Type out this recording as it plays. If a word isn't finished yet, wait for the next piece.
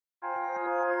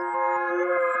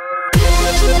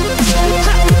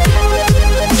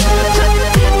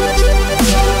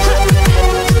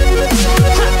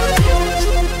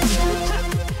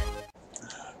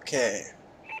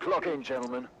Clock in,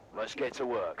 gentlemen. Let's get to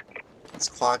work. Let's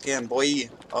clock in, boy.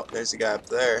 Oh, there's a guy up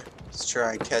there. Let's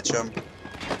try and catch him.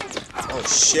 Oh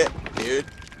shit, dude.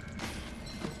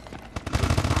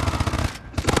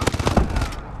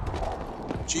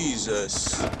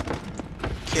 Jesus.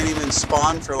 Can't even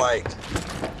spawn for like...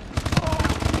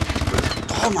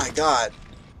 Oh my god.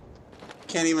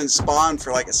 Can't even spawn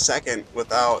for like a second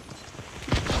without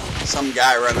some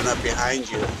guy running up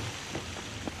behind you.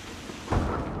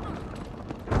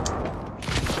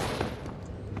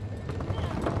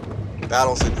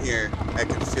 Battle's in here. I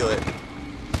can feel it.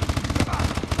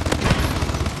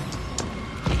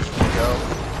 There we go.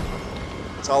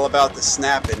 It's all about the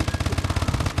snapping.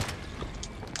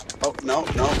 Oh, no,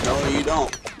 no, no, you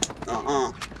don't.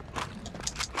 Uh-uh.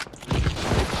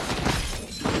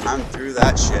 I'm through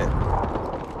that shit.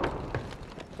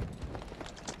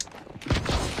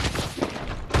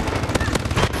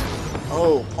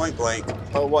 Oh, point blank.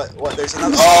 Oh, what? There's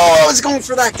another. Oh, I was going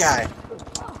for that guy.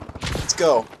 Let's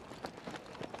go.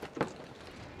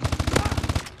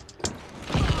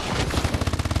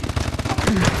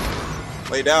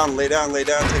 Lay down, lay down, lay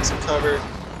down, take some cover.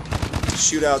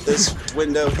 Shoot out this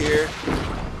window here.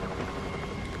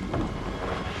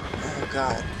 Oh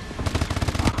god.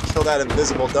 Kill that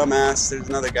invisible dumbass. There's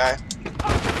another guy.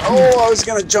 Oh, I was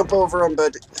gonna jump over him,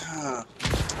 but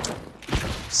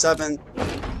 7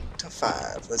 to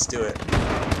 5. Let's do it.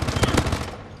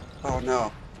 Oh no.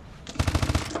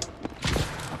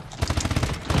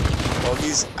 Oh,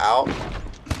 he's out.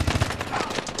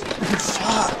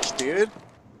 Fuck, dude.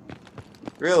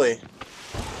 Really?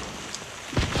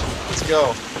 Let's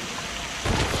go.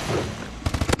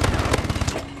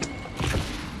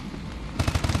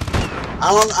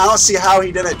 I don't see how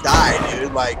he didn't die,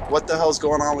 dude. Like, what the hell's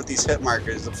going on with these hit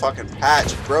markers? The fucking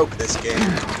patch broke this game.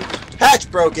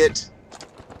 Patch broke it.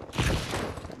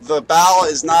 The bow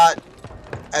is not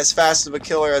as fast of a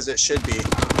killer as it should be.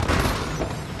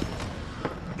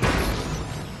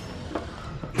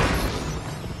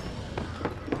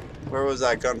 Where was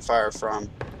that gunfire from?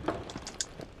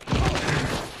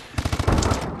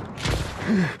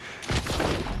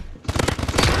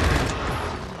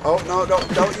 Oh no,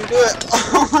 don't you do it!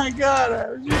 Oh my god,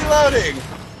 I was reloading!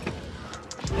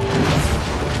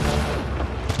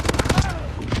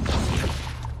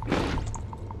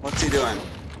 What's he doing?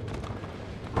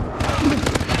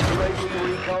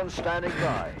 Recon standing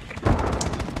by.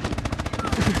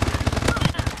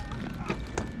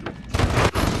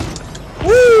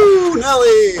 Woo!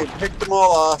 Nelly! Picked them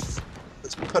all off.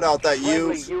 Let's put out that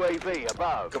UAV. UAV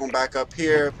above. Going back up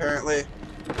here, apparently.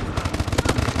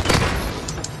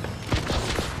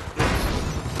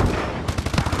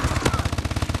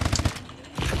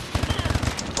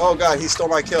 Oh god, he stole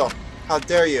my kill. How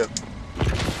dare you?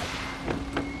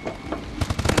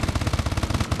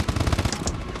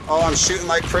 Oh, I'm shooting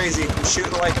like crazy. I'm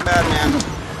shooting like a madman.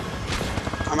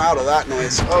 I'm out of that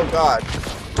noise. Oh god.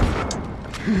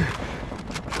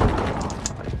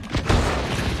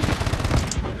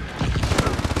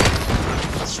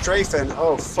 Strafing.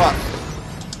 Oh fuck.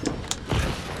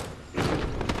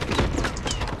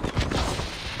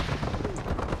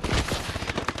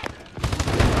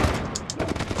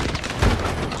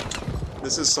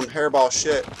 This is some hairball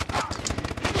shit.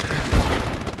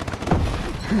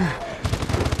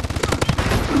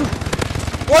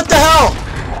 What the hell?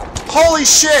 Holy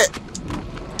shit!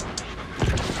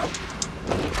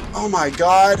 Oh my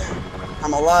god.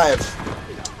 I'm alive.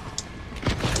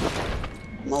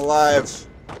 I'm alive.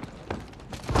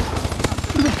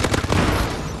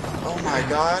 Oh my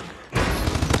god.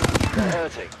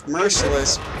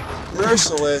 Merciless.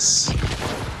 Merciless.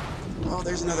 Oh,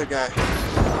 there's another guy.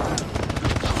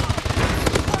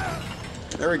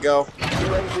 There we go.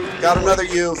 Got another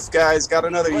youth, guys. Got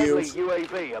another youth.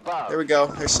 There we go.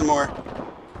 There's some more.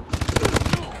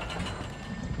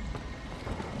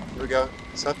 Here we go.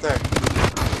 It's up there.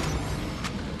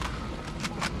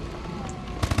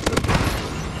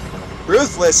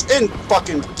 Ruthless in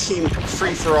fucking team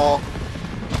free-for-all.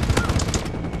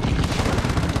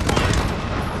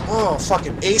 Oh,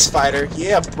 fucking ace fighter.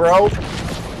 Yeah, bro.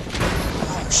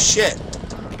 Oh, shit.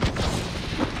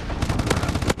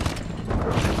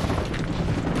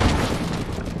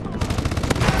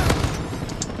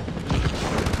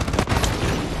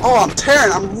 Oh,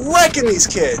 I'm wrecking these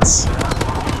kids.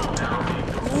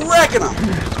 Wrecking them.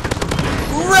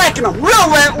 Wrecking them.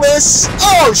 Relentless.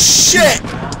 Oh, shit.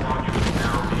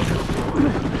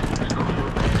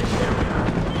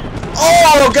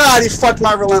 Oh, God, he fucked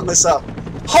my Relentless up.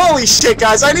 Holy shit,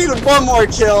 guys. I needed one more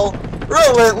kill.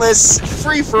 Relentless.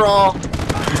 Free for all.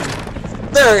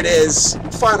 There it is.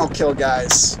 Final kill,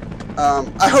 guys.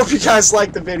 I hope you guys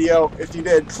liked the video. If you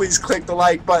did, please click the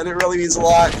like button. It really means a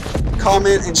lot.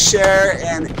 Comment and share,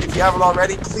 and if you haven't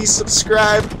already, please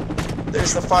subscribe.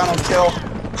 There's the final kill.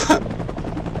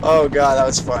 Oh god, that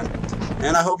was fun.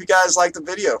 And I hope you guys liked the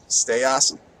video. Stay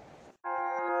awesome.